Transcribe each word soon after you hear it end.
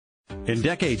In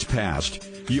decades past,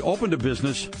 you opened a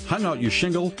business, hung out your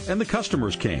shingle, and the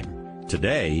customers came.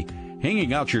 Today,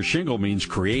 hanging out your shingle means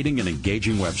creating an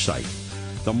engaging website.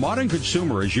 The modern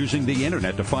consumer is using the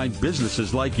internet to find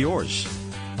businesses like yours.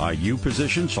 Are you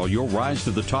positioned so you'll rise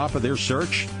to the top of their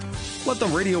search? Let the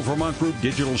Radio Vermont Group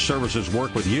Digital Services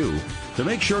work with you to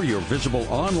make sure you're visible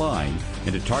online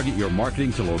and to target your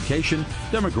marketing to location,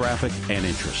 demographic, and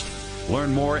interest.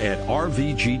 Learn more at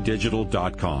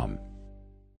rvgdigital.com.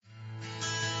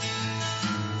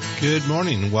 Good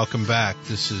morning and welcome back.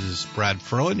 This is Brad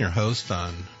Ferland, your host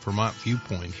on Vermont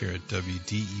Viewpoint here at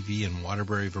WDEV in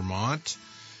Waterbury, Vermont.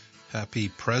 Happy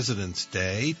President's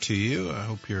Day to you. I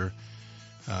hope you're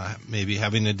maybe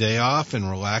having a day off and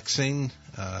relaxing,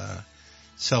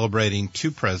 celebrating two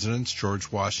presidents,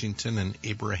 George Washington and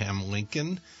Abraham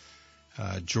Lincoln.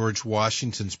 George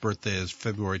Washington's birthday is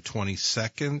February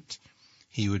 22nd.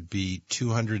 He would be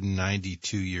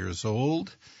 292 years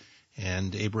old.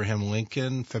 And Abraham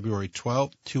Lincoln, February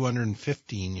 12th,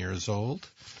 215 years old.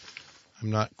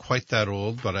 I'm not quite that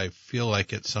old, but I feel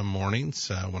like it some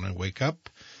mornings when I wake up.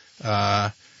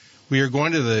 We are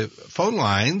going to the phone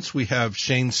lines. We have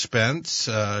Shayne Spence,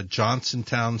 Johnson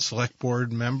Town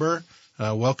Selectboard member.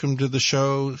 Welcome to the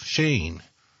show, Shayne.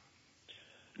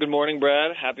 Good morning,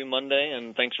 Brad. Happy Monday,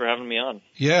 and thanks for having me on.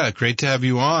 Yeah, great to have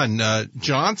you on.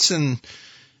 Johnson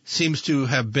seems to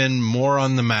have been more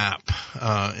on the map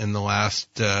in the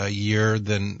last year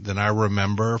than I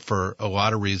remember for a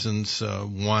lot of reasons.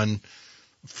 One,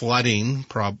 flooding,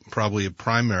 probably a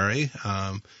primary.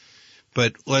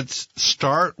 But let's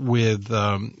start with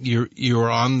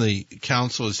you're on the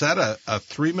council. Is that a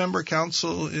three-member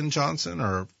council in Johnson,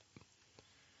 or?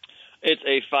 It's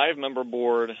a 5-member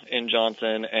board in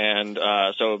Johnson, and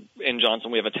so in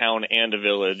Johnson we have a town and a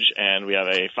village, and we have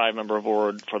a 5-member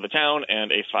board for the town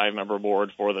and a 5-member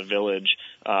board for the village,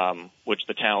 which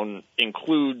the town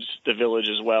includes the village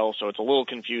as well, so it's a little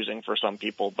confusing for some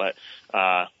people, but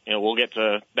we'll get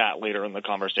to that later in the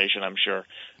conversation, I'm sure.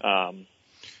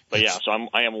 But yeah, so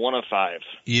I am one of 5.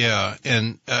 Yeah,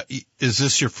 and is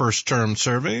this your first term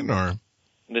serving, or?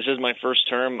 This is my first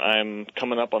term. I'm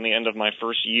coming up on the end of my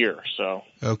first year, so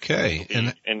okay,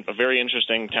 and a very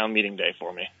interesting town meeting day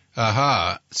for me.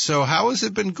 Aha. So how has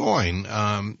it been going?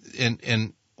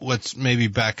 And let's maybe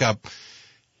back up.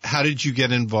 How did you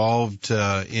get involved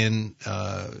in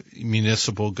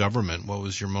municipal government? What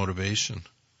was your motivation?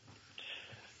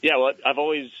 Yeah, well, I've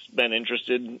always been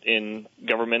interested in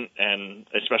government, and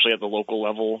especially at the local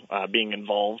level, being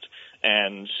involved.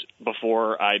 And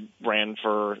before I ran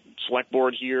for select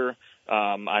board here,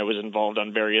 I was involved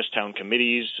on various town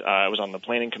committees. I was on the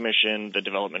Planning Commission, the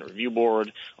Development Review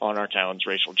Board, on our town's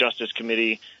Racial Justice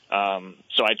Committee.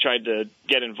 So I tried to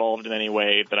get involved in any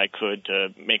way that I could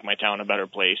to make my town a better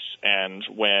place. And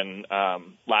when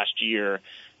last year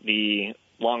the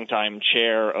longtime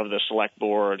chair of the select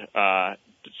board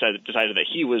decided that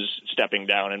he was stepping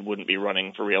down and wouldn't be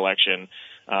running for re-election,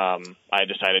 I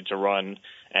decided to run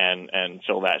and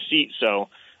fill that seat. So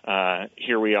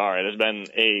here we are. It has been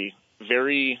a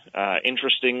very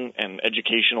interesting and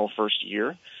educational first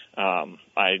year.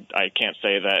 I can't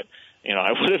say that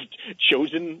I would have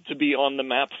chosen to be on the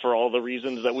map for all the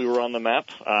reasons that we were on the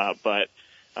map, but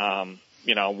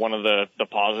one of the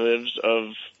positives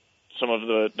of some of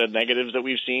the negatives that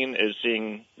we've seen is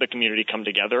seeing the community come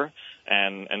together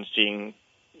and seeing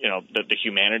the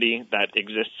humanity that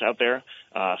exists out there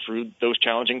through those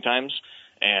challenging times.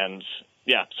 And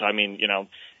yeah, so I mean,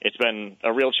 it's been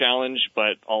a real challenge,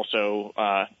 but also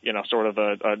sort of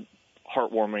a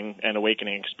heartwarming and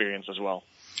awakening experience as well.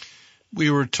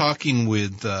 We were talking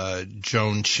with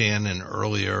Joan Shannon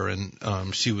earlier,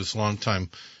 and she was a longtime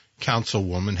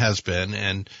councilwoman, has been,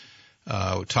 and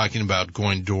talking about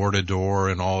going door to door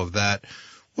and all of that.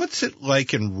 What's it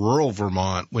like in rural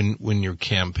Vermont when you're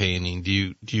campaigning?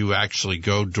 Do you actually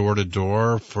go door to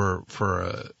door for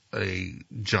a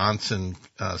Johnson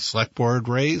select board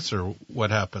race, or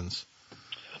what happens?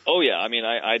 Oh yeah, I mean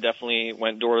I definitely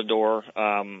went door to door.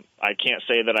 I can't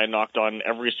say that I knocked on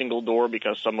every single door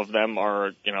because some of them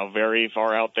are very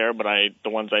far out there, but the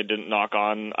ones I didn't knock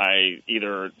on, I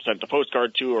either sent a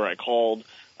postcard to or I called.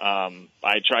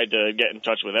 I tried to get in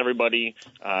touch with everybody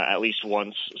at least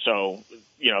once. So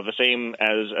the same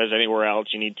as anywhere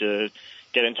else, you need to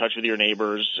get in touch with your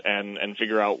neighbors and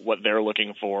figure out what they're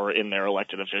looking for in their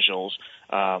elected officials.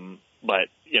 But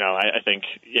I think,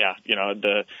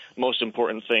 the most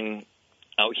important thing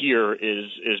out here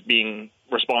is being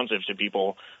responsive to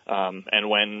people. And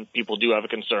when people do have a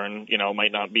concern, it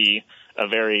might not be a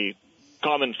very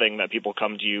common thing that people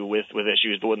come to you with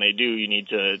issues, but when they do, you need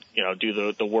to,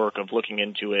 do the work of looking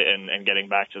into it and getting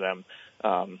back to them.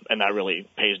 and that really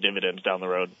pays dividends down the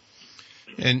road.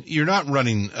 And you're not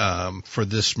running for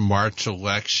this March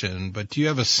election, but do you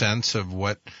have a sense of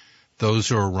what those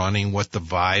who are running, what the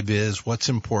vibe is? What's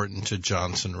important to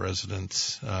Johnson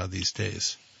residents these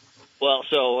days? Well,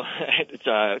 so it's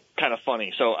kind of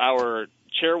funny. So our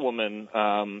chairwoman,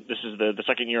 this is the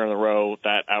second year in a row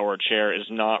that our chair is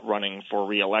not running for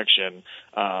re-election.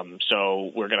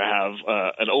 So we're going to have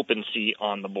an open seat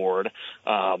on the board.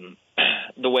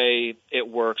 The way it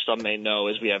works, some may know,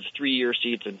 is we have 3-year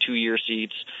seats and 2-year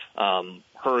seats.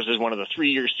 Hers is one of the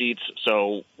 3-year seats.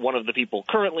 So one of the people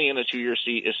currently in the 2-year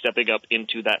seat is stepping up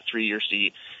into that 3-year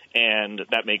seat, and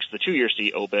that makes the 2-year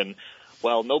seat open.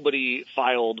 Well, nobody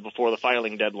filed before the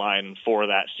filing deadline for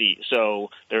that seat. So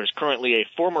there's currently a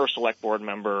former select board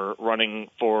member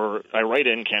running for a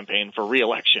write-in campaign for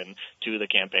re-election to the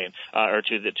campaign, or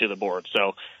to the board.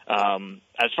 So,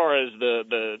 as far as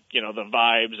the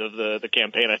vibes of the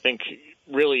campaign, I think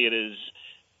really it is,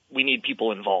 we need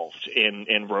people involved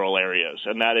in rural areas.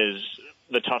 And that is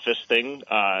the toughest thing.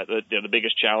 The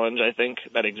biggest challenge, I think,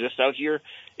 that exists out here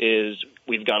is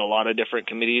we've got a lot of different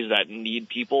committees that need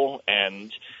people,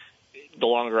 and the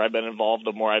longer I've been involved,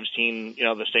 the more I've seen,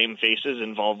 the same faces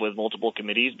involved with multiple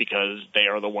committees because they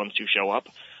are the ones who show up.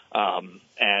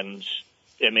 And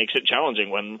it makes it challenging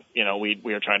when,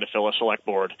 we are trying to fill a select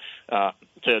board,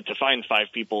 to find 5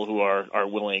 people who are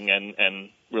willing and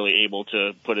really able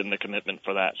to put in the commitment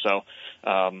for that. So,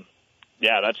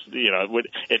 that's,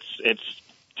 it's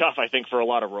tough, I think, for a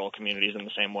lot of rural communities in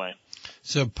the same way.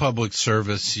 So public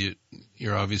service,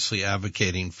 you're obviously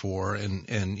advocating for,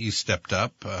 and you stepped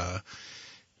up.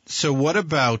 So what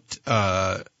about,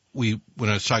 when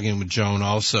I was talking with Joan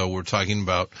also, we're talking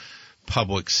about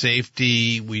public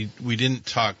safety. We didn't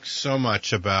talk so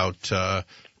much about,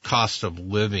 cost of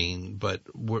living, but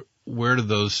where do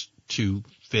those two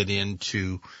fit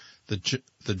into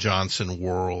the Johnson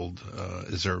world?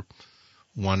 Is there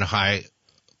one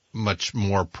much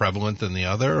more prevalent than the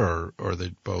other, or are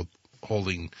they both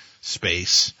holding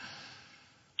space?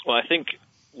 Well, I think,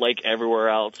 like everywhere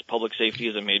else, public safety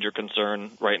is a major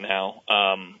concern right now.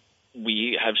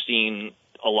 We have seen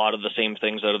a lot of the same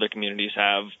things that other communities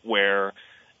have, where,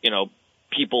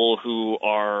 people who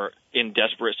are in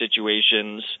desperate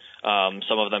situations,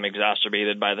 some of them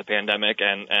exacerbated by the pandemic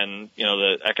and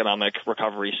the economic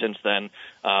recovery since then,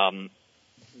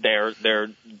 they're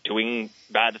doing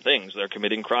bad things. They're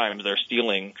committing crimes. They're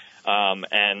stealing.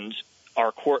 And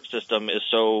our court system is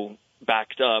so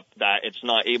backed up that it's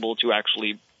not able to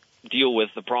actually deal with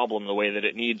the problem the way that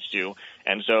it needs to.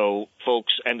 And so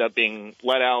folks end up being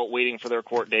let out, waiting for their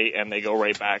court date, and they go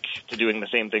right back to doing the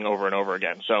same thing over and over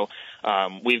again. So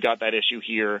we've got that issue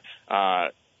here.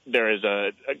 There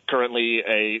is currently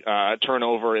a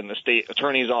turnover in the state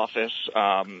attorney's office,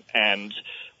 and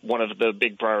one of the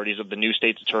big priorities of the new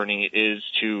state's attorney is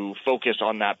to focus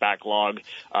on that backlog.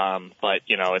 But,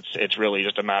 it's really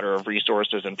just a matter of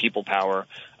resources and people power.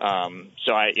 So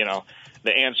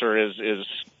the answer is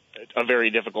a very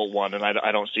difficult one, and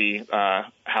I don't see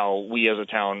how we as a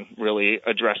town really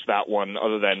address that one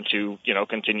other than to,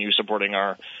 continue supporting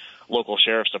our local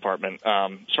sheriff's department.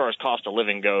 As far as cost of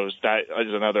living goes, that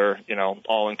is another,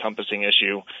 all-encompassing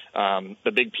issue.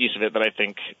 The big piece of it that I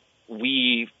think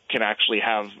we can actually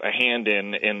have a hand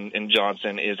in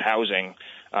Johnson is housing,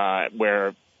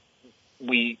 where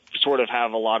we sort of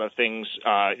have a lot of things,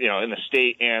 in the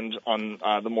state and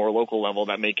on the more local level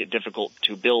that make it difficult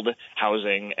to build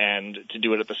housing and to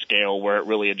do it at the scale where it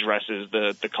really addresses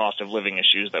the cost of living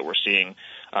issues that we're seeing.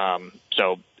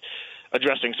 So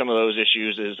addressing some of those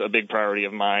issues is a big priority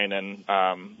of mine, and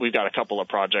we've got a couple of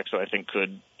projects that I think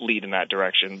could lead in that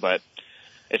direction, but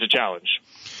it's a challenge.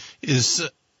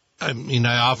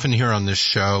 I often hear on this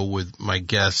show with my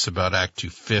guests about Act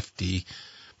 250,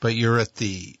 but you're at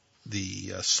the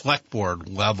select board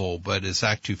level, but is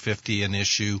Act 250 an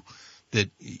issue that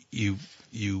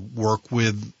you work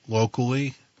with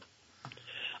locally?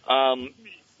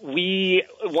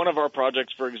 One of our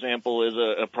projects, for example, is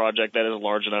a project that is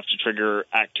large enough to trigger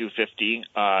Act 250.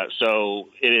 So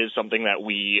it is something that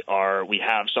we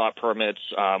have sought permits.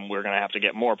 We're going to have to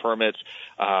get more permits.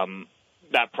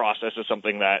 That process is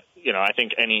something that, I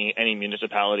think any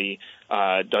municipality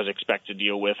does expect to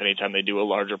deal with anytime they do a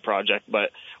larger project.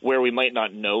 But where we might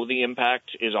not know the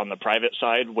impact is on the private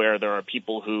side, where there are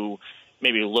people who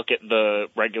maybe look at the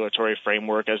regulatory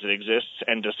framework as it exists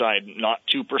and decide not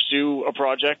to pursue a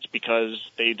project because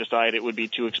they decide it would be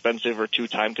too expensive or too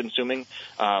time-consuming.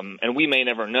 And we may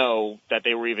never know that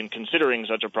they were even considering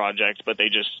such a project, but they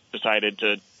just decided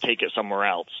to take it somewhere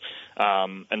else.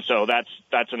 And so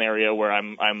that's an area where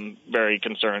I'm very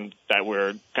concerned that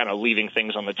we're kind of leaving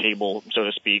things on the table, so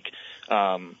to speak,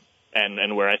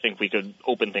 and where I think we could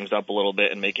open things up a little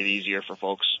bit and make it easier for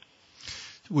folks.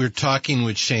 We're talking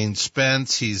with Shayne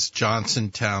Spence. He's Johnson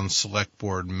Town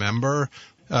Selectboard member.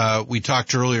 We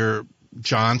talked earlier,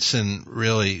 Johnson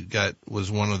really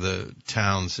was one of the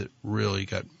towns that really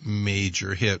got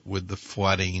major hit with the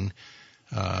flooding,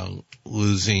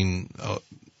 losing,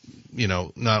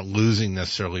 not losing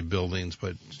necessarily buildings,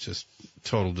 but just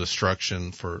total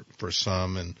destruction for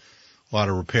some and a lot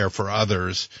of repair for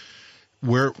others.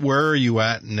 Where are you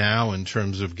at now in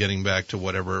terms of getting back to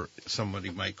whatever somebody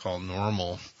might call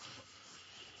normal?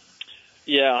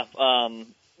 Yeah,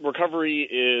 recovery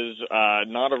is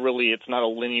it's not a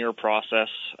linear process,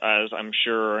 as I'm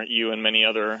sure you and many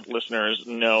other listeners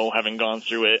know, having gone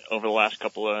through it over the last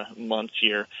couple of months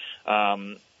here.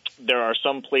 There are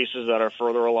some places that are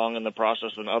further along in the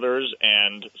process than others,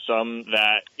 and some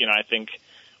that, I think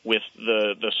with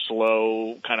the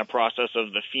slow kind of process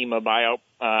of the FEMA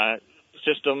buyout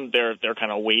system, they're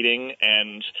kind of waiting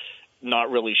and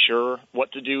not really sure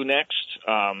what to do next.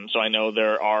 So I know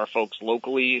there are folks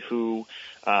locally who,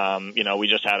 we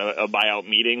just had a buyout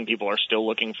meeting. People are still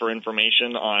looking for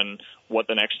information on what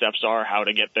the next steps are, how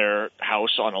to get their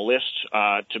house on a list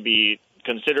to be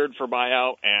considered for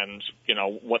buyout, and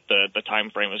what the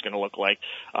time frame is going to look like.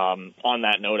 On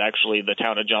that note, actually, the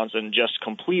town of Johnson just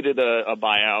completed a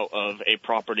buyout of a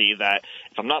property that,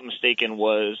 if I'm not mistaken,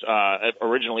 was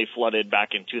originally flooded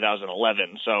back in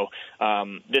 2011. So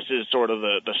this is sort of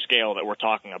the scale that we're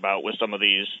talking about with some of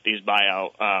these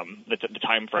buyout, the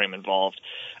time frame involved.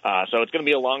 So it's going to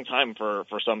be a long time for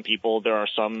some people. There are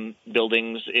some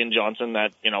buildings in Johnson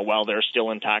that, while they're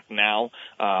still intact now,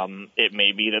 it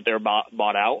may be that they're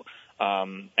bought out,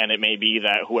 and it may be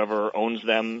that whoever owns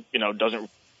them, doesn't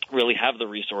really have the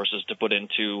resources to put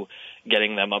into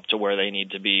getting them up to where they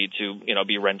need to be to,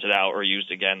 be rented out or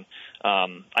used again.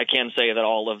 I can say that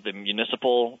all of the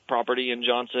municipal property in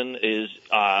Johnson is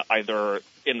either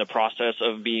in the process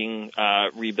of being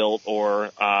rebuilt or,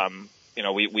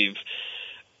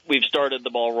 we've started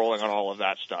the ball rolling on all of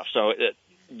that stuff. So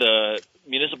the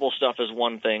municipal stuff is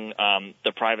one thing.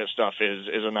 The private stuff is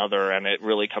another, and it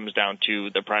really comes down to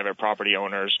the private property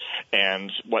owners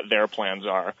and what their plans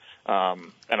are.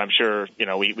 And I'm sure,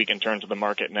 we can turn to the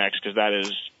market next, because that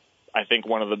is, I think,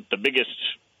 one of the biggest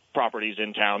properties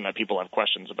in town that people have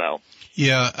questions about.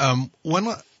 Yeah. One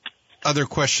other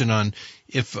question on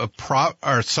if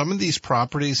are some of these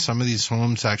properties, some of these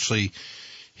homes actually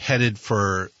headed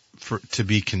for to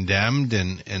be condemned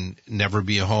and never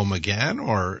be a home again,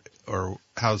 or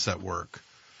how does that work?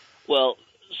 Well,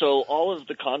 so all of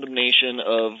the condemnation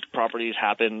of properties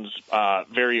happens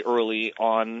very early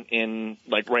on in,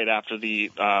 right after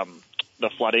the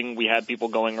flooding. We had people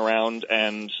going around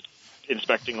and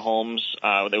inspecting homes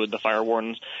with the fire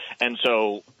wardens. And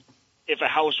so if a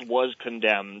house was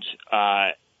condemned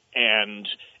and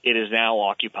it is now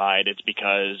occupied, it's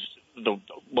because the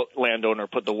landowner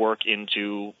put the work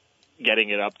into getting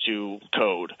it up to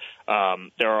code.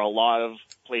 There are a lot of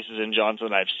places in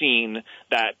Johnson I've seen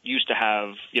that used to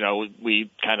have, we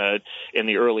kind of, in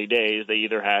the early days, they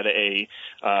either had a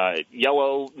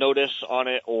yellow notice on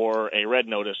it or a red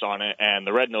notice on it, and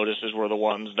the red notices were the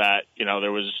ones that,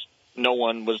 there was no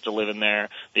one was to live in there.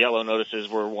 The yellow notices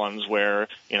were ones where,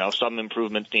 some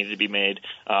improvements needed to be made,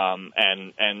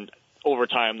 and over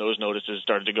time, those notices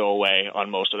started to go away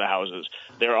on most of the houses.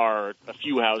 There are a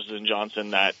few houses in Johnson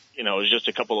that, it was just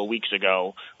a couple of weeks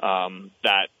ago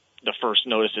that the first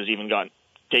notices even got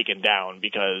taken down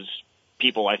because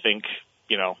people, I think,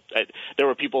 there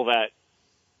were people that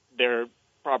their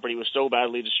property was so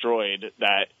badly destroyed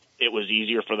that it was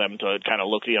easier for them to kind of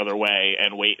look the other way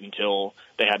and wait until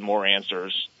they had more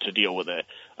answers to deal with it,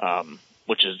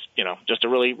 which is, just a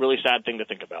really, really sad thing to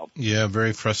think about. Yeah,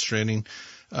 very frustrating.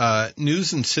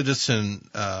 News and Citizen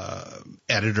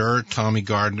editor Tommy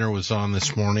Gardner was on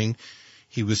this morning.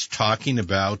 He was talking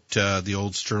about the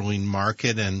old Sterling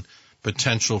Market and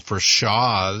potential for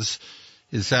Shaw's.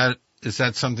 Is that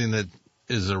something that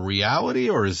is a reality,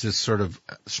 or is this sort of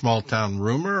small town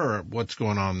rumor, or what's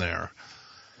going on there?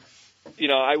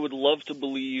 I would love to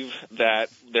believe that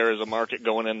there is a market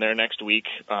going in there next week.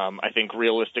 I think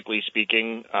realistically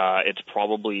speaking, it's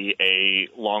probably a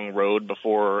long road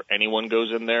before anyone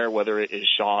goes in there, whether it is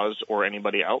Shaw's or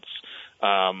anybody else.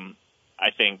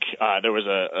 I think there was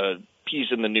a piece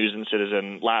in the News and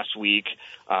Citizen last week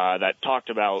that talked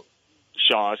about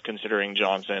Shaw's considering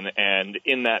Johnson, and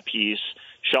in that piece,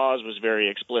 Shaw's was very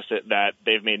explicit that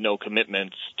they've made no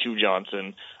commitments to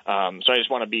Johnson. So I just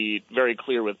want to be very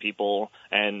clear with people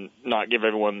and not give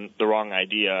everyone the wrong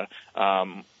idea.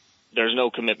 There's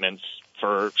no commitments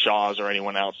for Shaw's or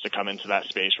anyone else to come into that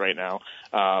space right now.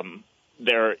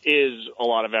 There is a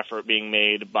lot of effort being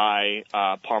made by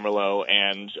Parmerlo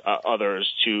and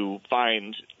others to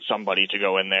find somebody to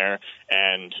go in there,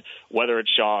 and whether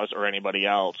it's Shaw's or anybody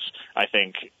else, I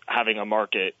think having a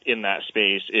market in that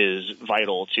space is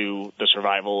vital to the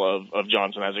survival of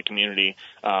Johnson as a community.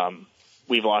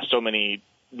 We've lost so many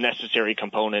necessary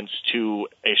components to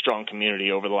a strong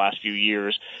community over the last few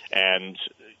years, and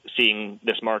seeing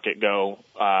this market go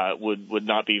would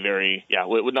not be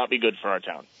would not be good for our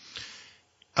town.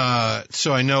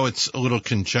 So I know it's a little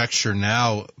conjecture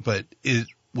now, but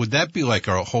would that be like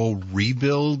a whole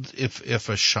rebuild if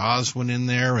a Shaw's went in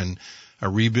there, and a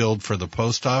rebuild for the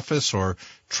post office, or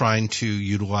trying to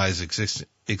utilize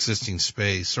existing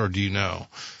space, or do you know?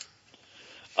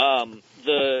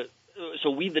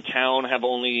 So we, the town, have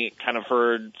only kind of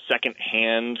heard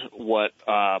secondhand what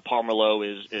Parmerlo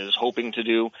is hoping to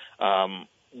do.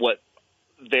 What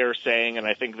they're saying, and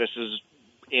I think this is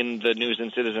in the News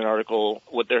and Citizen article,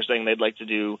 what they're saying they'd like to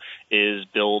do is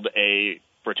build a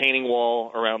retaining wall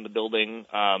around the building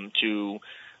to,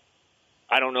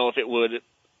 I don't know if it would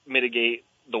mitigate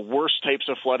the worst types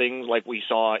of flooding like we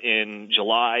saw in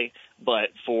July, but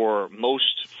for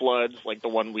most floods like the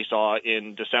one we saw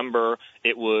in December,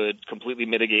 it would completely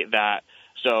mitigate that.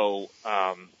 So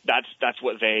that's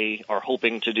what they are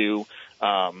hoping to do.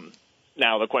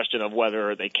 Now, the question of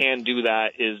whether they can do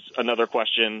that is another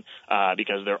question,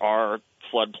 because there are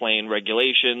floodplain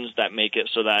regulations that make it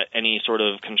so that any sort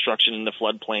of construction in the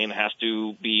floodplain has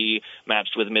to be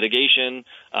matched with mitigation.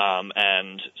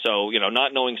 And so,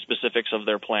 not knowing specifics of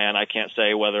their plan, I can't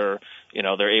say whether,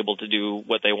 they're able to do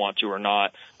what they want to or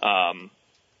not.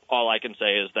 All I can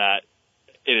say is that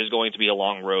it is going to be a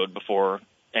long road before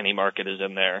any market is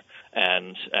in there.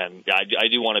 And I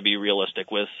do want to be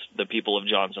realistic with the people of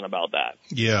Johnson about that.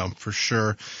 Yeah, for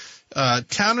sure.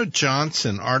 Town of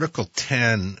Johnson, Article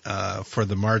 10 for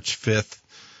the March 5th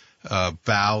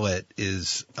ballot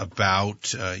is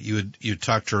about, you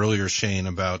talked earlier, Shayne,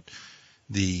 about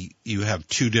you have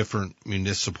two different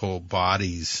municipal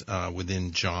bodies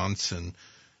within Johnson.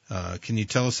 Can you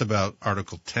tell us about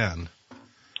Article 10?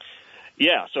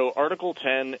 Yeah, so Article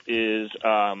 10 is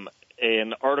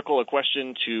a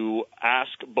question to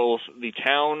ask both the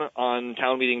town on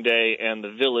town meeting day and the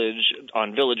village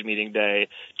on village meeting day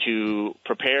to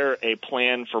prepare a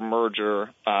plan for merger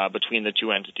between the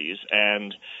two entities.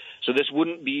 And so this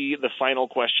wouldn't be the final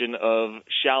question of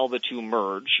shall the two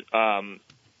merge.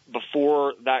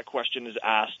 Before that question is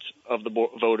asked of the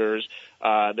voters,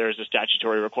 there's a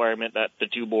statutory requirement that the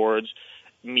two boards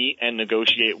meet and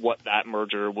negotiate what that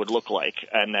merger would look like,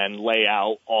 and then lay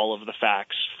out all of the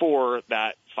facts for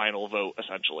that final vote,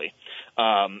 essentially.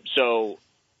 So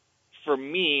for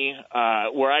me,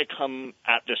 where I come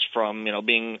at this from,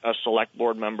 being a select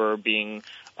board member, being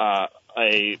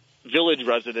a village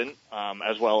resident,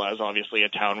 as well as obviously a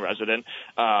town resident,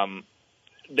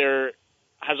 there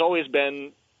has always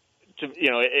been,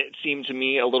 it seemed to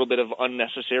me a little bit of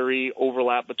unnecessary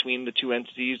overlap between the two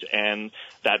entities, and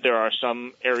that there are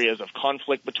some areas of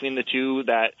conflict between the two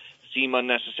that seem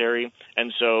unnecessary.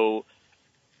 And so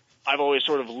I've always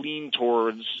sort of leaned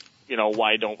towards,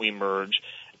 why don't we merge?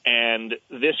 And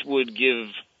this would give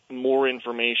more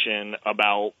information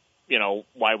about,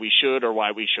 why we should or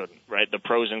why we shouldn't, right? The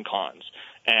pros and cons.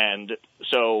 And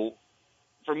so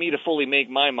for me to fully make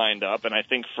my mind up, and I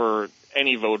think for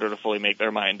any voter to fully make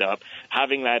their mind up,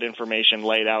 having that information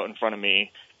laid out in front of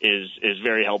me is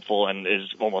very helpful and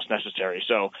is almost necessary.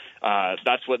 So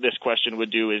that's what this question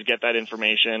would do, is get that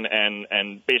information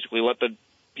and basically let the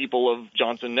people of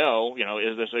Johnson know,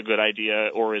 is this a good idea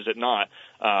or is it not?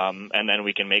 And then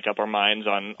we can make up our minds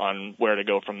on where to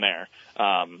go from there.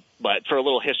 But for a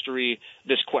little history,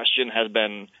 this question has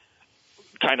been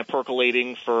kind of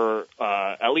percolating for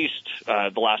at least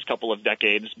the last couple of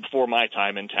decades, before my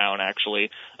time in town, actually.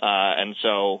 And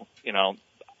so,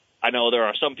 I know there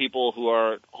are some people who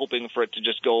are hoping for it to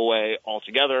just go away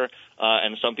altogether,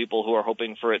 and some people who are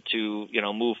hoping for it to,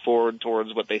 move forward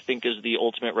towards what they think is the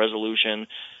ultimate resolution.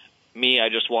 Me, I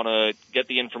just want to get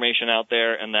the information out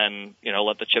there and then,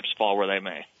 let the chips fall where they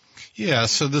may. Yeah,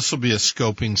 so this will be a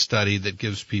scoping study that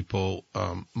gives people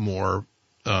more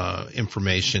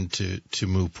information to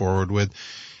move forward with.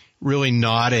 Really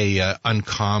not a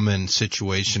uncommon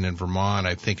situation in Vermont.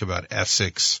 I think about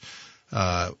Essex,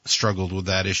 struggled with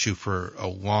that issue for a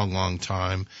long, long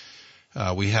time.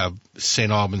 We have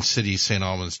St. Albans City, St.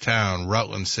 Albans Town,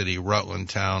 Rutland City, Rutland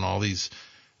Town, all these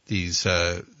these,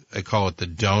 I call it the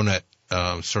donut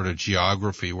sort of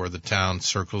geography where the town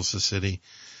circles the city.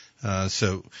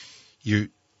 So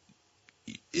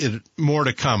more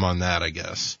to come on that, I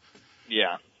guess.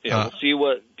 Yeah. Yeah, we'll see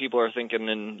what people are thinking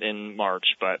in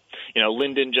March. But,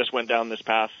 Linden just went down this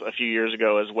path a few years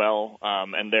ago as well,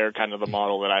 and they're kind of the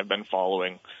model that I've been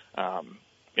following,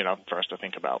 for us to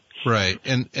think about. Right.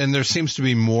 And there seems to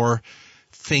be more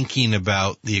thinking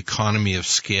about the economy of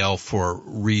scale for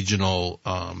regional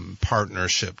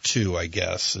partnership, too, I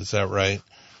guess. Is that right?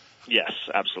 Yes,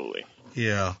 absolutely.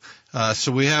 Yeah.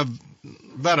 So we have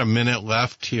about a minute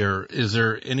left here. Is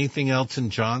there anything else in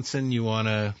Johnson you want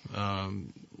to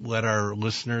let our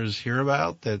listeners hear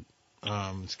about that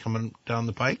is coming down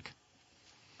the pike?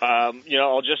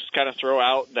 I'll just kind of throw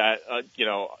out that,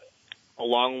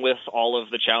 along with all of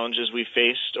the challenges we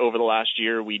faced over the last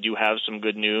year, we do have some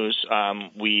good news.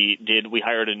 We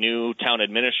hired a new town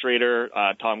administrator,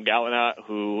 Tom Gallinat,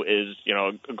 who is,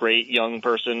 a great young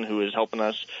person who is helping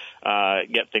us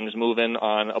get things moving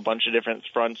on a bunch of different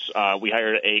fronts. We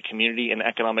hired a community and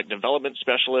economic development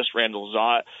specialist, Randall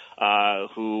Zott,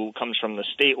 who comes from the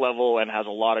state level and has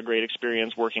a lot of great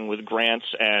experience working with grants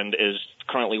and is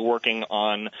currently working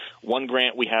on one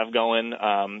grant we have going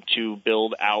to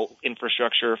build out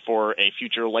infrastructure for a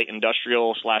future light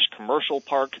industrial / commercial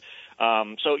park.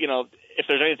 So, if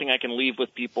there's anything I can leave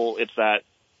with people, it's that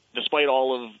despite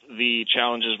all of the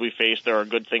challenges we face, there are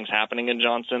good things happening in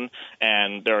Johnson,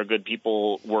 and there are good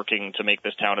people working to make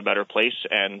this town a better place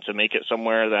and to make it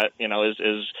somewhere that,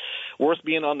 is worth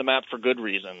being on the map for good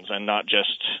reasons and not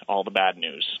just all the bad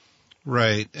news.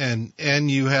 Right.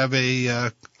 And you have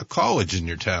a college in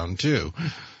your town, too.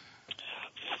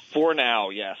 For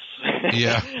now, yes.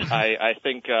 Yeah. I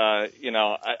think,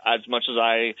 as much as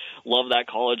I love that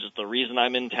college, it's the reason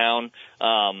I'm in town.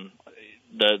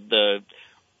 The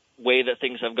way that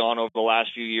things have gone over the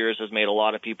last few years has made a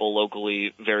lot of people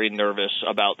locally very nervous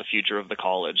about the future of the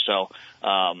college. So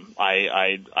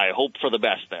I hope for the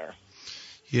best there.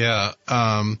 Yeah.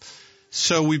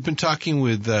 So we've been talking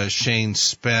with Shayne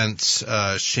Spence.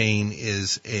 Shayne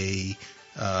is a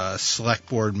select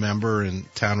board member in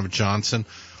town of Johnson.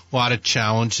 A lot of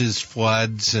challenges,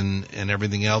 floods, and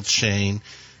everything else, Shayne.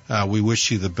 We wish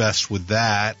you the best with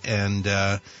that, and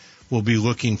we'll be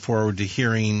looking forward to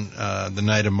hearing the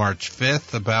night of March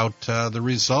 5th about the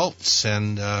results.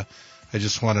 And I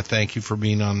just want to thank you for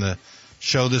being on the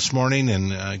show this morning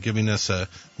and giving us a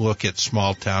look at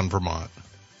small town Vermont.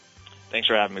 Thanks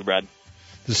for having me, Brad.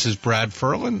 This is Brad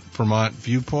Ferland, Vermont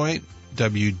Viewpoint,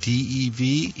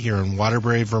 WDEV here in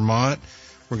Waterbury, Vermont.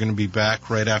 We're going to be back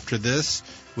right after this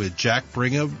with Jack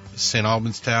Brigham, St.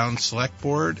 Albans Town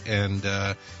Selectboard,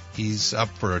 and he's up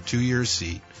for a 2-year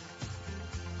seat.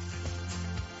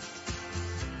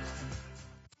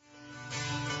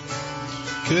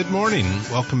 Good morning.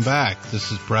 Welcome back.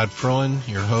 This is Brad Ferland,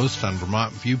 your host on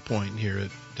Vermont Viewpoint here at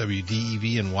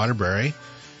WDEV in Waterbury.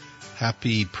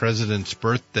 Happy President's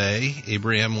Birthday,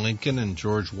 Abraham Lincoln and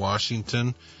George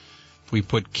Washington. If we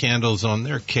put candles on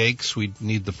their cakes, we'd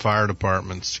need the fire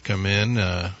departments to come in.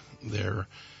 They're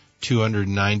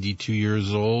 292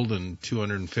 years old and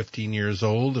 215 years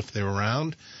old if they were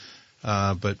around,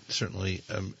 but certainly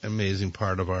an amazing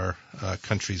part of our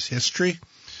country's history.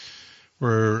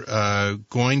 We're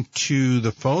going to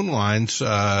the phone lines.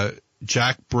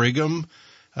 Jack Brigham,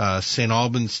 St.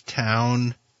 Albans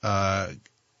Town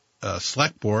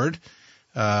Selectboard,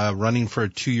 running for a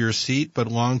 2-year seat, but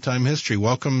long-time history.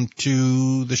 Welcome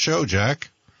to the show, Jack.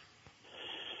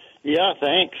 Yeah,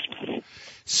 thanks.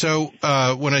 So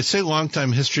when I say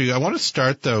long-time history, I want to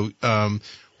start, though.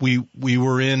 We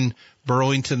were in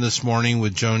Burlington this morning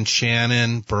with Joan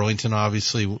Shannon. Burlington,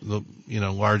 obviously, the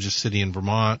largest city in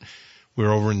Vermont. We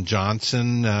were over in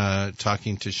Johnson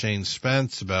talking to Shayne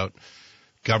Spence about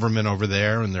government over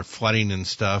there and their flooding and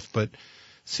stuff. But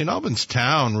St. Albans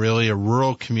Town, really a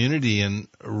rural community, and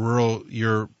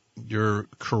your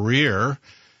career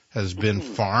has been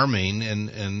farming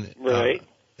and right.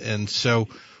 And so,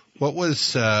 what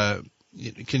was?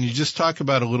 Can you just talk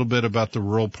about a little bit about the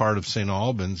rural part of St.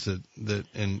 Albans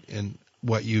and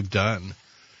what you've done?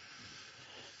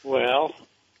 Well,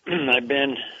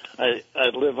 I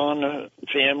live on a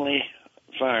family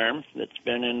farm that's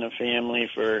been in the family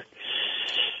for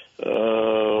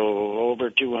over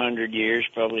 200 years,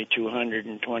 probably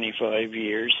 225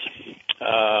 years.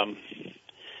 I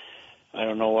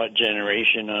don't know what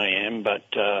generation I am, but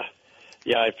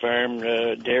yeah, I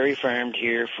dairy farmed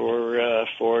here for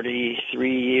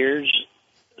 43 years,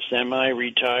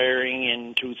 semi-retiring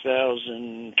in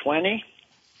 2020.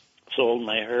 Sold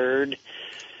my herd,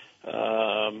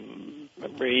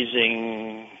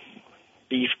 raising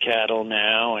beef cattle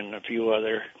now and a few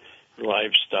other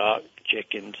livestock,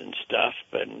 chickens and stuff.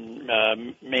 But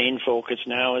main focus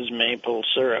now is maple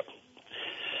syrup.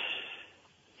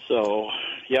 So,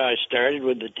 yeah, I started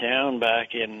with the town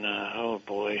back in,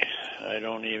 I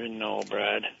don't even know,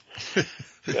 Brad.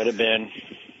 Could have been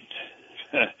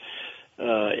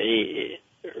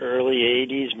early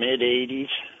 80s, mid 80s.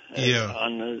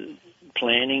 On the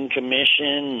planning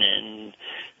commission and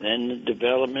then the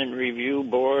development review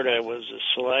board. I was a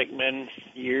selectman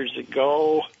years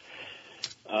ago.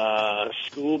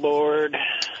 School board,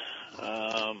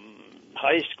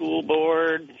 high school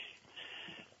board,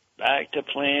 back to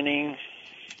planning.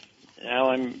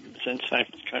 Now since I'm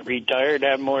retired,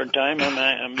 I have more time.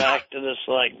 I'm back to the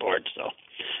select board. So,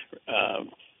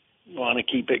 want to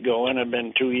keep it going. I've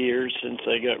been 2 years since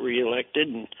I got reelected,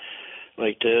 and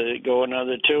like to go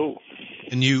another 2.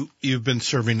 And you've been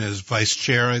serving as vice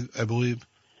chair, I believe.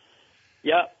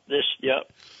 Yep,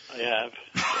 I have.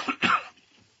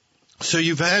 So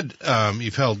you've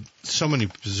held so many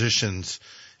positions,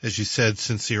 as you said,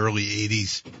 since the early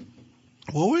 80s.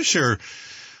 What was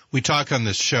we talk on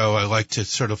this show, I like to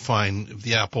sort of find if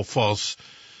the apple falls,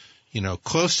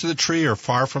 close to the tree or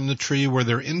far from the tree. Were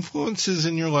there influences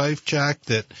in your life, Jack,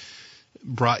 that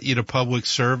brought you to public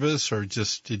service, or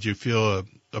just did you feel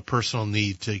a personal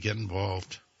need to get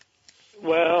involved?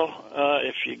 Well,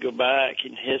 if you go back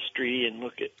in history and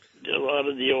look at a lot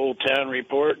of the old town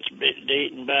reports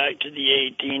dating back to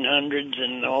the 1800s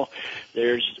and all,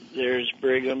 there's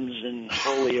Brigham's and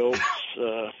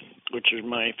Hollyoaks, which is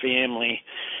my family,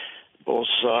 both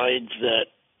sides that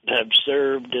have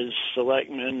served as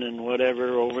selectmen and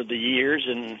whatever over the years.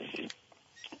 And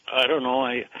I don't know,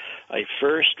 I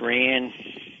first ran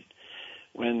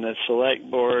when the select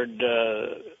board,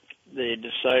 they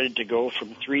decided to go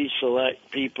from 3 select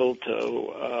people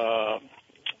to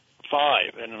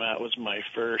 5, and that was my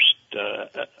first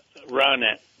run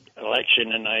at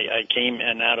election, and I came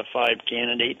in out of 5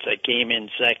 candidates. I came in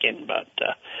second, but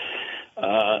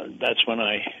that's when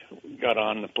I got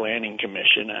on the planning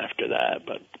commission after that.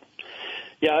 But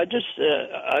yeah,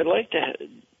 I like to,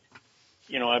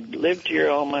 I've lived here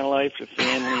all my life, the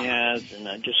family has, and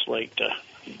I just like to,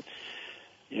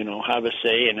 have a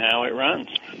say in how it runs.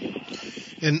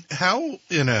 And how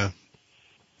in a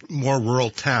more rural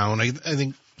town, I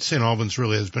think St. Albans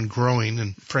really has been growing,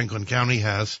 and Franklin County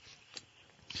has.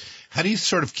 How do you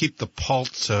sort of keep the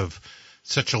pulse of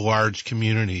such a large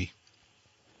community?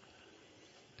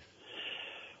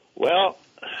 Well,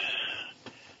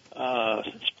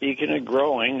 speaking of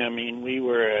growing, I mean, we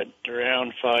were at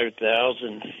around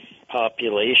 5,000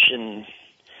 population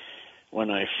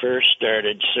when I first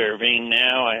started serving.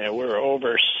 Now we're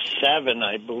over 7,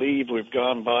 I believe. We've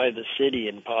gone by the city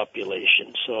in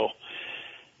population. So,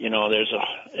 there's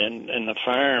and the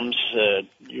farms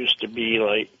used to be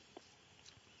like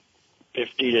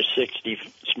 50 to 60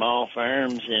 small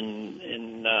farms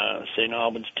in St.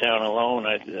 Albans Town alone.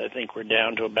 I think we're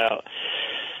down to about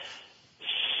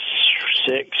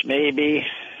 6 maybe,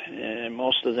 and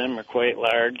most of them are quite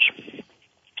large.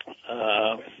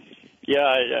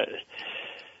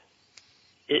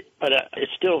 But it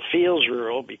still feels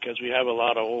rural because we have a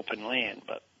lot of open land,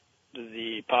 but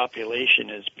the population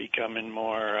is becoming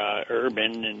more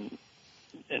urban,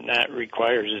 and that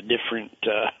requires a different.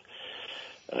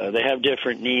 They have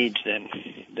different needs than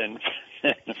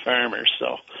the farmers.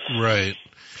 So right.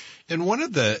 And one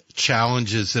of the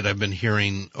challenges that I've been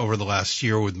hearing over the last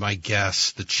year with my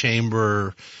guests, the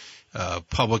chamber,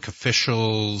 public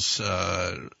officials,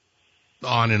 on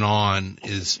and on,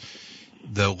 is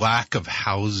the lack of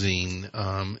housing.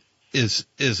 Is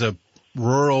a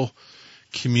rural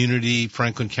community,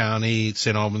 Franklin County,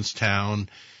 St. Albans Town,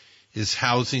 is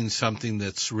housing something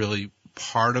that's really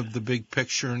part of the big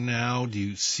picture now? Do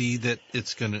you see that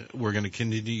we're going to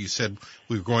continue? You said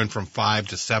we were going from 5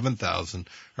 to 7,000.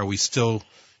 Are we still,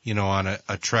 on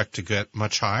a trek to get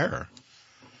much higher?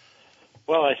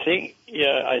 Well, I think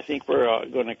we're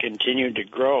going to continue to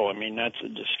grow. I mean, that's a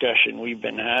discussion we've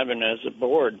been having as a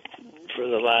board for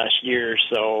the last year or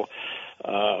so.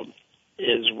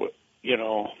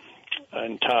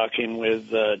 I'm talking with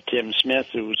Tim Smith,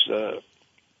 who's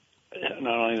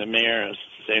not only the mayor of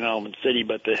St. Albans City,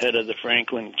 but the head of the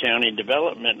Franklin County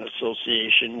Development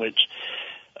Association, which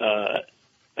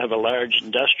have a large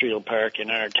industrial park in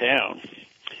our town.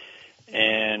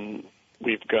 And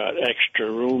we've got extra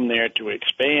room there to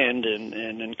expand, and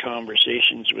in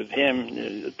conversations with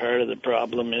him, part of the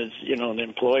problem is, the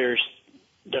employers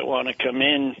that want to come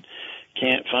in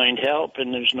can't find help,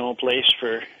 and there's no place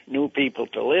for new people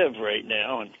to live right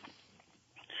now. And,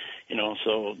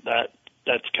 so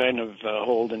that's kind of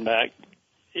holding back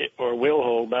or will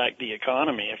hold back the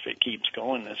economy if it keeps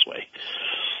going this way.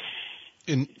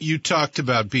 And you talked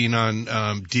about being on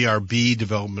DRB,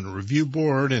 Development Review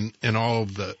Board, and all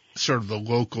of the sort of the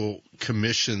local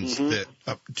commissions that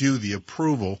do the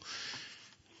approval.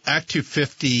 Act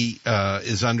 250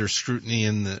 is under scrutiny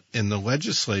in the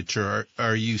legislature.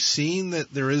 Are you seeing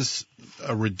that there is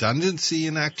a redundancy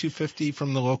in Act 250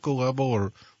 from the local level,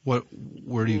 or what?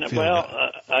 Where do you feel?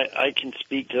 Well, I can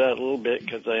speak to that a little bit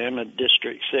because I am a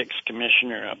District 6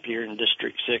 commissioner up here in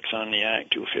District 6 on the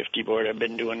Act 250 board. I've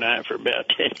been doing that for about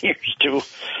 10 years too.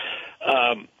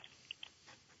 I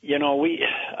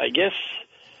guess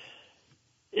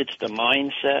it's the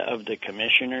mindset of the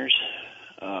commissioners.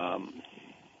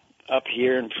 Up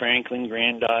here in Franklin,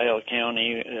 Grand Isle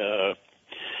County,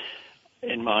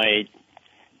 in my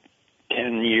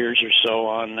 10 years or so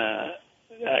on the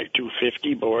Act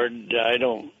 250 board, I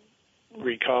don't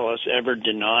recall us ever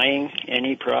denying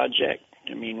any project.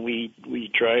 I mean, we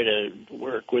try to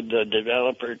work with the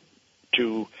developer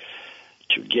to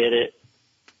get it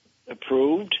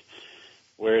approved.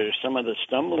 Where some of the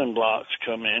stumbling blocks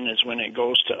come in is when it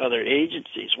goes to other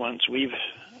agencies. Once we've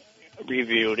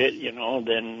reviewed it,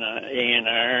 then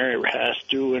A&R has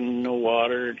to, and no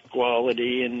water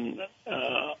quality, and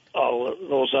all of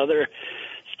those other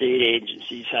state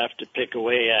agencies have to pick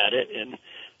away at it, and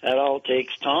that all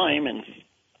takes time. And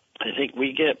I think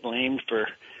we get blamed for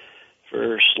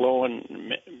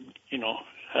slowing,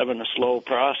 having a slow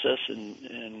process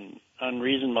and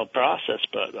unreasonable process.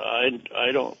 But I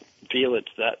don't feel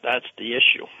that's the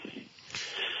issue.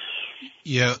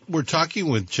 Yeah, we're talking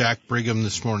with Jack Brigham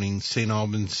this morning, St.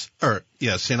 Albans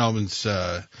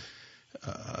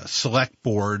Select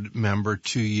Board member,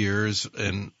 2 years,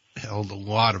 and held a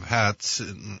lot of hats.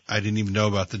 And I didn't even know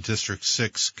about the District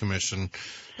 6 Commission.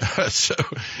 So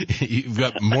you've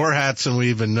got more hats than we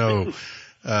even know.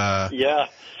 Yeah.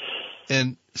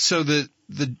 And so the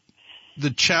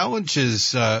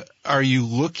challenges, are you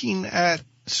looking at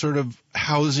sort of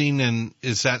housing, and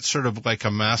is that sort of like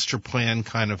a master plan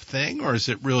kind of thing, or is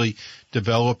it really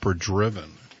developer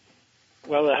driven?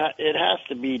 Well, it has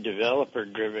to be developer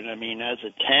driven. I mean, as a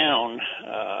town,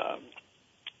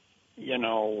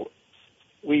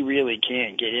 we really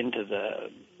can't get into the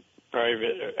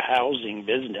private housing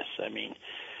business. I mean,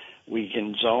 we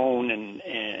can zone and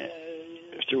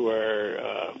through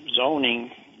our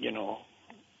zoning,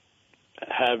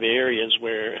 have areas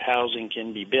where housing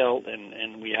can be built,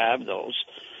 and we have those,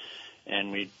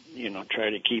 and we try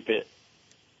to keep it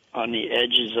on the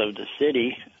edges of the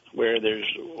city where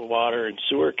there's water and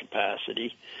sewer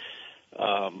capacity,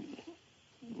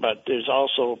 but there's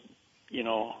also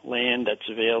land that's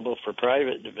available for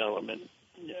private development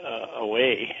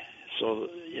away, so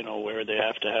where they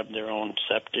have to have their own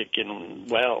septic and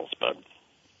wells. But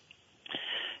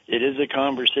it is a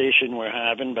conversation we're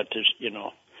having, but there's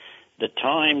the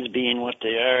times being what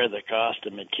they are, the cost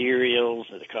of materials,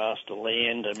 the cost of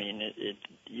land. I mean,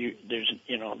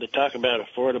 they talk about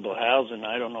affordable housing.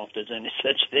 I don't know if there's any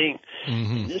such thing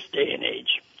in this day and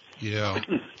age. Yeah.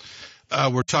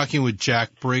 We're talking with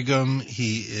Jack Brigham.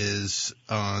 He is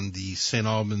on the St.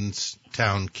 Albans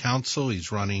Town Council.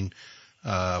 He's running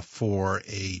for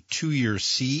a 2-year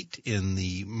seat in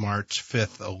the March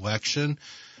 5th election.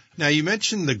 Now, you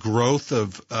mentioned the growth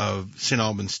of St.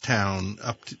 Albans Town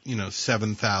up to,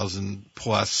 7,000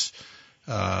 plus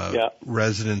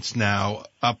residents now,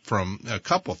 up from a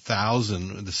couple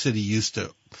thousand. The city used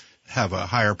to have a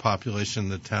higher population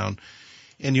than the town.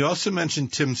 And you also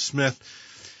mentioned Tim Smith.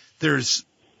 There's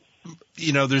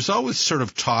always sort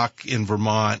of talk in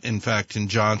Vermont. In fact, in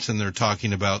Johnson, they're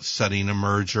talking about studying a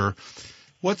merger.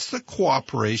 What's the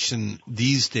cooperation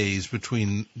these days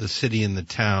between the city and the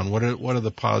town? What are the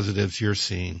positives you're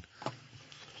seeing?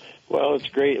 Well, it's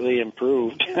greatly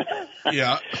improved.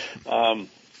 Yeah. In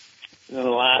the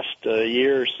last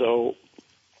year or so,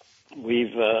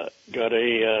 we've got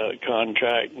a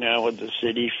contract now with the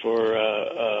city for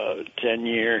a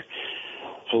 10-year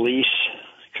police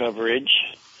coverage,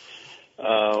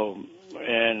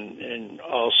 and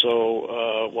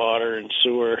also water and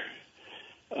sewer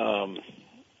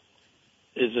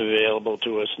is available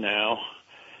to us now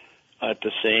at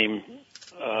the same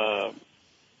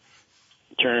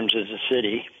terms as the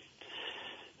city.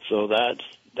 So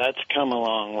that's come a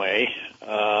long way.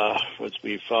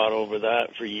 We've fought over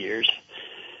that for years.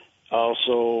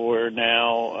 Also, we're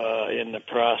now in the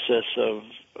process of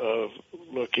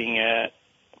looking at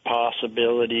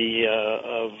possibility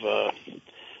of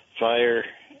fire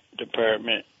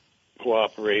department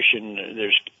cooperation.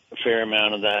 There's a fair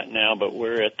amount of that now, but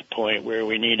we're at the point where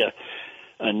we need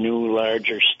a new,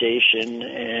 larger station,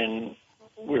 and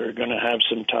we're going to have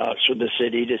some talks with the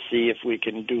city to see if we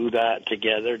can do that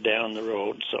together down the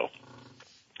road. So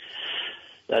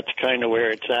that's kind of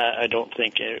where it's at. I don't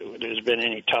think there's been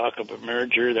any talk of a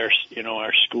merger.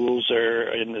 Our schools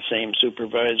are in the same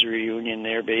supervisory union.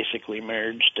 They're basically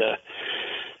merged.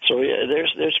 So yeah,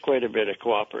 there's quite a bit of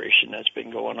cooperation that's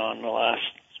been going on in the last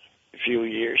few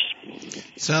years.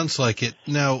 Sounds like it.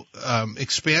 Now,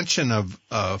 expansion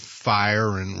of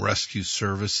fire and rescue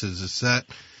services, is that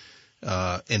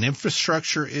an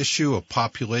infrastructure issue, a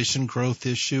population growth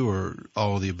issue, or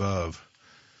all of the above?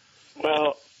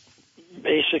 Well,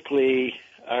 basically,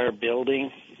 our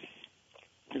building,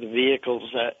 the vehicles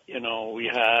that we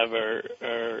have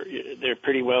they're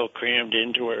pretty well crammed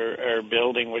into our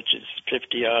building, which is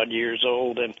 50 odd years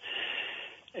old,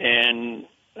 and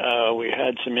we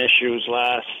had some issues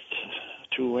last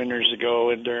 2 winters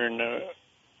ago, and during a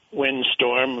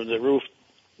windstorm, the roof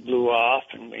blew off,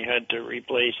 and we had to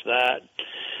replace that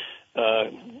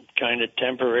kind of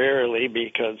temporarily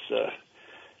because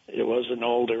it was an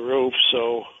older roof.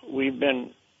 So we've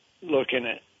been looking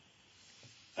at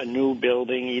a new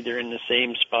building, either in the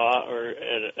same spot or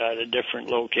at a different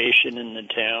location in the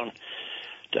town,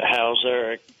 to house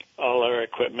all our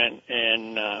equipment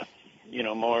and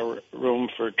more room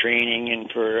for training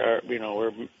and for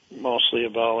we're mostly a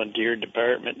volunteer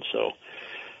department, so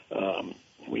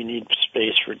we need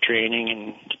space for training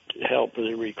and help with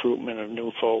the recruitment of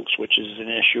new folks, which is an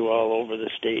issue all over the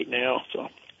state now. So.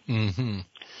 Mm-hmm.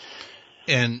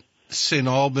 And St.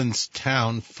 Albans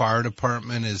Town Fire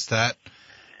Department, is that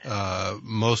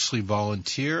mostly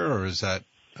volunteer, or is that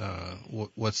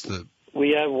what's the?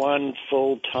 We have one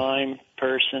full-time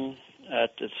person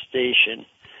at the station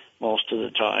most of the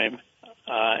time,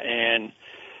 and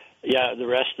the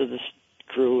rest of the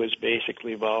crew is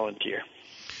basically volunteer.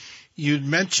 You'd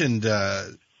mentioned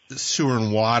sewer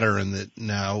and water, and that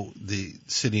now the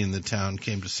city and the town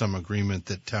came to some agreement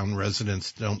that town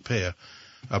residents don't pay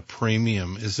a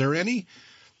premium. Is there any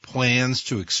plans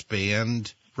to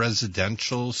expand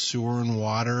residential sewer and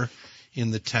water in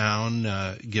the town,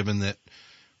 given that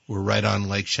we're right on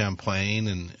Lake Champlain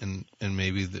and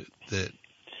maybe that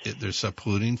there's a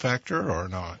polluting factor or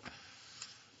not?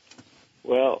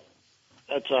 Well,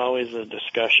 that's always a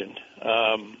discussion.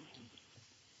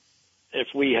 If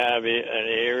we have an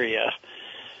area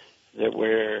that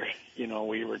where,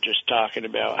 we were just talking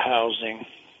about housing,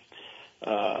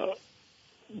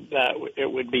 that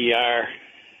it would be our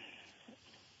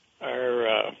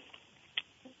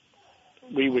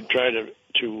we would try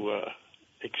to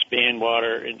expand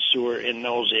water and sewer in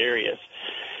those areas.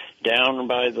 Down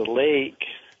by the lake,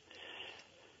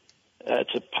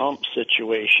 that's a pump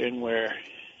situation where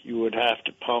you would have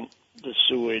to pump the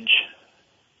sewage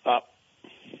up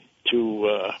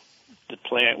to the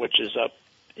plant, which is up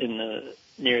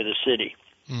near the city.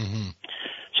 Mm-hmm.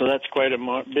 So that's quite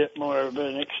a bit more of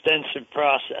an extensive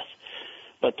process.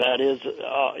 But that is,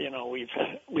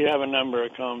 we have a number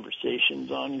of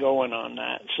conversations ongoing on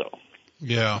that. So,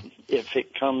 yeah, if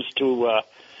it comes to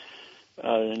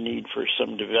the need for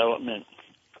some development,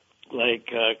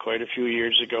 like quite a few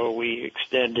years ago, we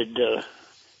extended the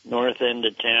north end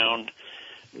of town.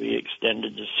 We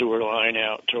extended the sewer line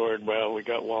out toward, we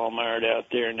got Walmart out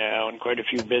there now and quite a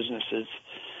few businesses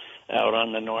out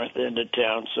on the north end of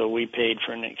town. So we paid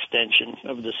for an extension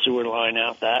of the sewer line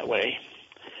out that way.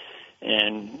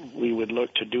 And we would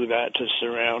look to do that to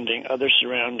other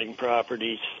surrounding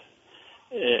properties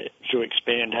to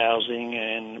expand housing.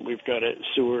 And we've got a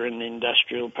sewer in the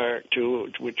industrial park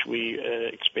too, which we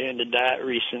expanded that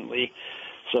recently.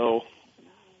 So,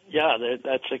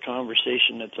 that's a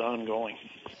conversation that's ongoing.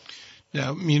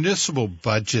 Now, municipal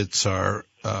budgets are,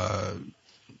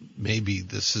 maybe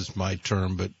this is my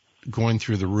term, but going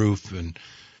through the roof in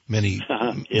many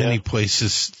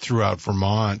places throughout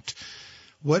Vermont.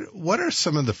 What are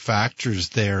some of the factors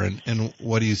there, and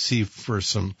what do you see for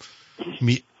some,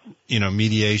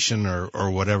 mediation or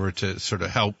whatever to sort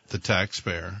of help the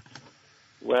taxpayer?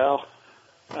 Well,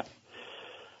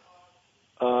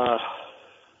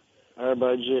 our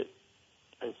budget,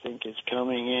 I think, is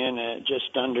coming in at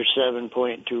just under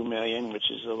 $7.2 million, which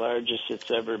is the largest it's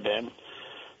ever been.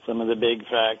 Some of the big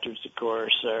factors, of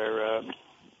course, are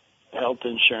health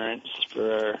insurance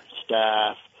for our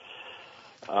staff,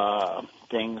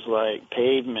 things like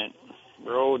pavement,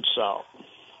 road salt,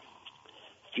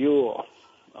 fuel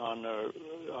on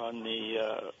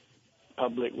the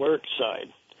public works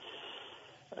side,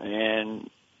 and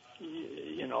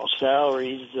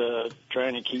salaries,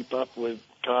 trying to keep up with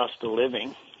cost of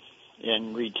living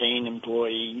and retain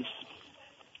employees.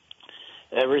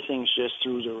 Everything's just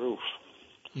through the roof.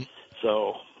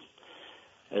 So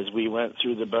as we went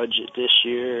through the budget this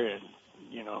year and,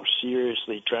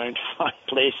 seriously trying to find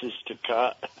places to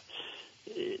cut,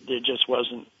 there just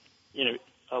wasn't,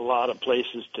 a lot of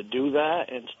places to do that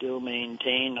and still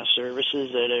maintain the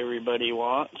services that everybody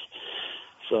wants.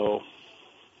 So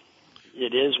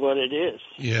it is what it is.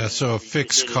 Yeah, so a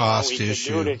fixed cost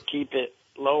issue. We could do to keep it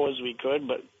low as we could,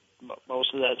 but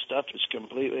most of that stuff is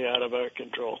completely out of our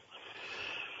control.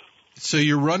 So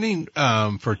you're running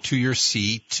for a 2-year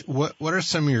seat. What are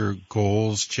some of your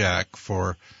goals, Jack,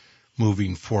 for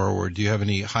moving forward? Do you have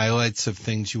any highlights of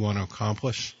things you want to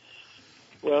accomplish?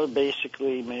 Well,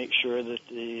 basically make sure that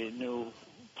the new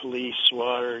police,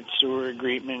 water, and sewer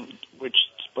agreement, which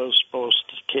is supposed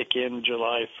to kick in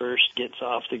July 1st, gets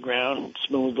off the ground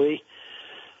smoothly.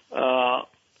 I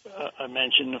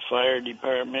mentioned the fire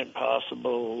department,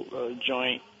 possible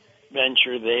joint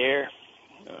venture there.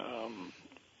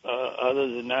 Other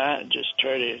than that, just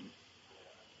try to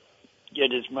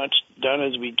get as much done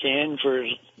as we can for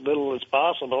as little as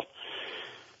possible.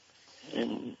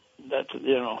 And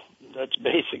that's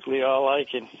basically all I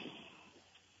can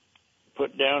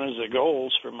put down as the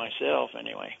goals for myself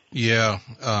anyway. Yeah.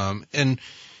 And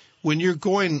when you're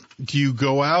going, do you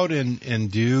go out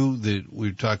and do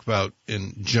we talk about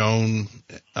in Joan,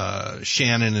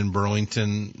 Shannon in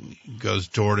Burlington goes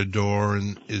door to door,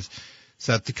 and is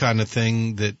that the kind of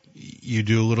thing that you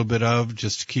do a little bit of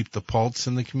just to keep the pulse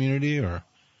in the community, or?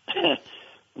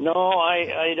 No,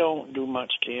 I don't do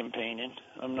much campaigning.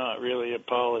 I'm not really a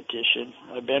politician.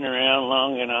 I've been around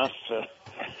long enough.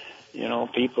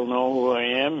 People know who I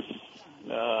am.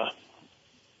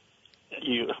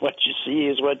 What you see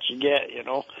is what you get,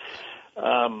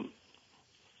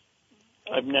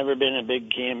 I've never been a big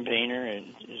campaigner,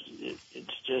 and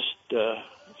it's just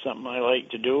something I like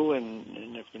to do,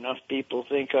 and if enough people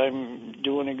think I'm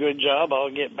doing a good job,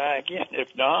 I'll get back in.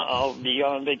 If not, I'll be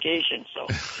on vacation. So,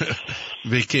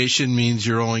 vacation means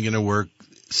you're only going to work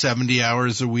 70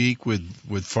 hours a week with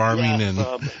farming, and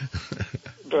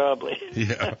probably.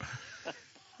 Yeah.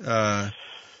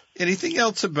 Anything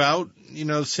else about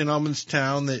St. Albans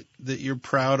Town that you're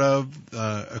proud of?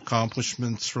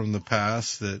 Accomplishments from the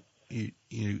past that you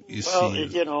see?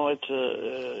 Well,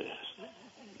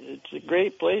 it's a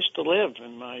great place to live,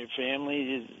 and my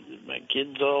family, my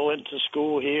kids all went to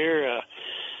school here.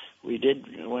 We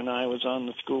did, when I was on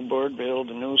the school board,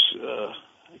 build a new,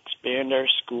 expand our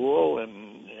school,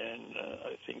 and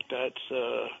I think that's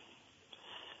a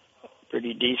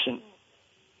pretty decent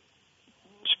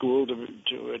school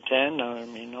to attend. I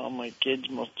mean, all my kids,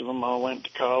 most of them all went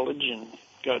to college and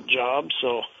got jobs,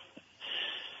 so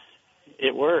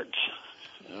it works.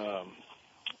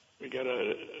 We got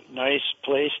a nice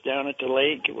place down at the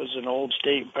lake. It was an old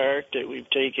state park that we've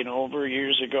taken over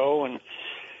years ago and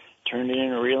turned it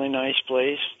into a really nice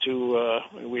place.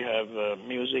 We have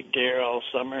music there all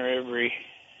summer, every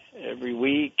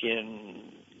week, and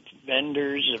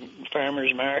vendors, and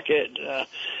farmers market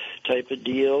type of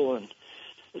deal, and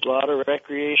there's a lot of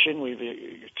recreation. We've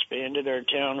expanded our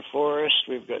town forest.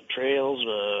 We've got trails,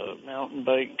 mountain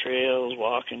bike trails,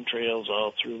 walking trails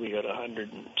all through. We got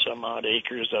 100 and some odd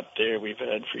acres up there we've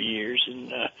had for years,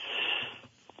 and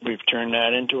we've turned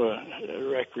that into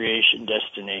a recreation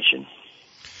destination.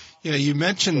 Yeah, you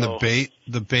mentioned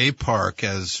the Bay Park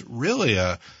as really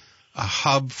a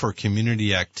hub for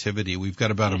community activity. We've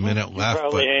got about a minute left. You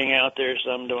probably hang out there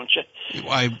some, don't you?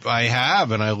 I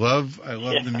have, and I love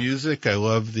the music. I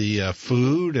love the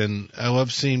food, and I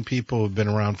love seeing people who've been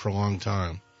around for a long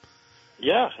time.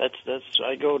 Yeah, that's.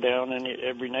 I go down and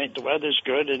every night the weather's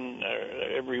good, and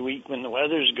every week when the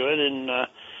weather's good, and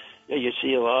you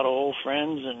see a lot of old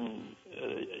friends, and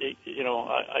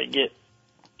I get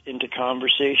into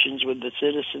conversations with the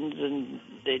citizens, and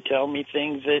they tell me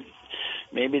things that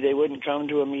maybe they wouldn't come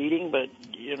to a meeting, but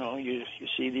you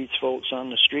see these folks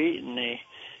on the street, and they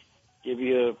give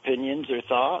you opinions or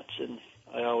thoughts, and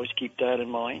I always keep that in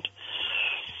mind.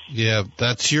 Yeah,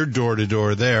 that's your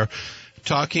door-to-door there.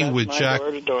 Talking with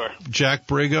Jack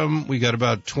Brigham. We got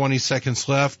about 20 seconds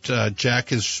left.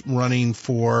 Jack is running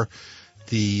for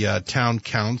the Town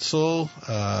Council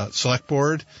Select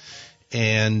Board,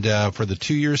 and for the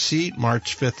 2-year seat,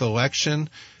 March 5th election.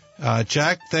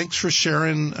 Jack, thanks for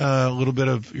sharing a little bit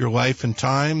of your life and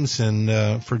times,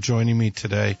 and for joining me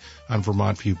today on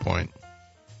Vermont Viewpoint.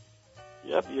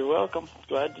 Yep, you're welcome.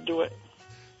 Glad to do it.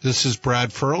 This is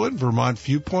Brad Ferland, Vermont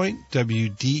Viewpoint,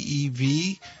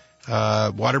 WDEV,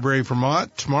 Waterbury,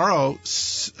 Vermont. Tomorrow,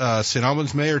 St.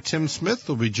 Albans Mayor Tim Smith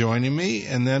will be joining me,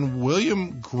 and then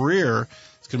William Greer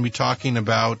is going to be talking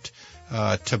about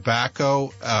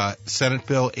tobacco, Senate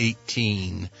Bill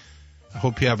 18. I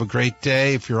hope you have a great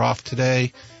day if you're off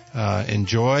today,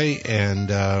 Enjoy, and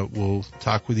we'll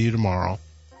talk with you tomorrow.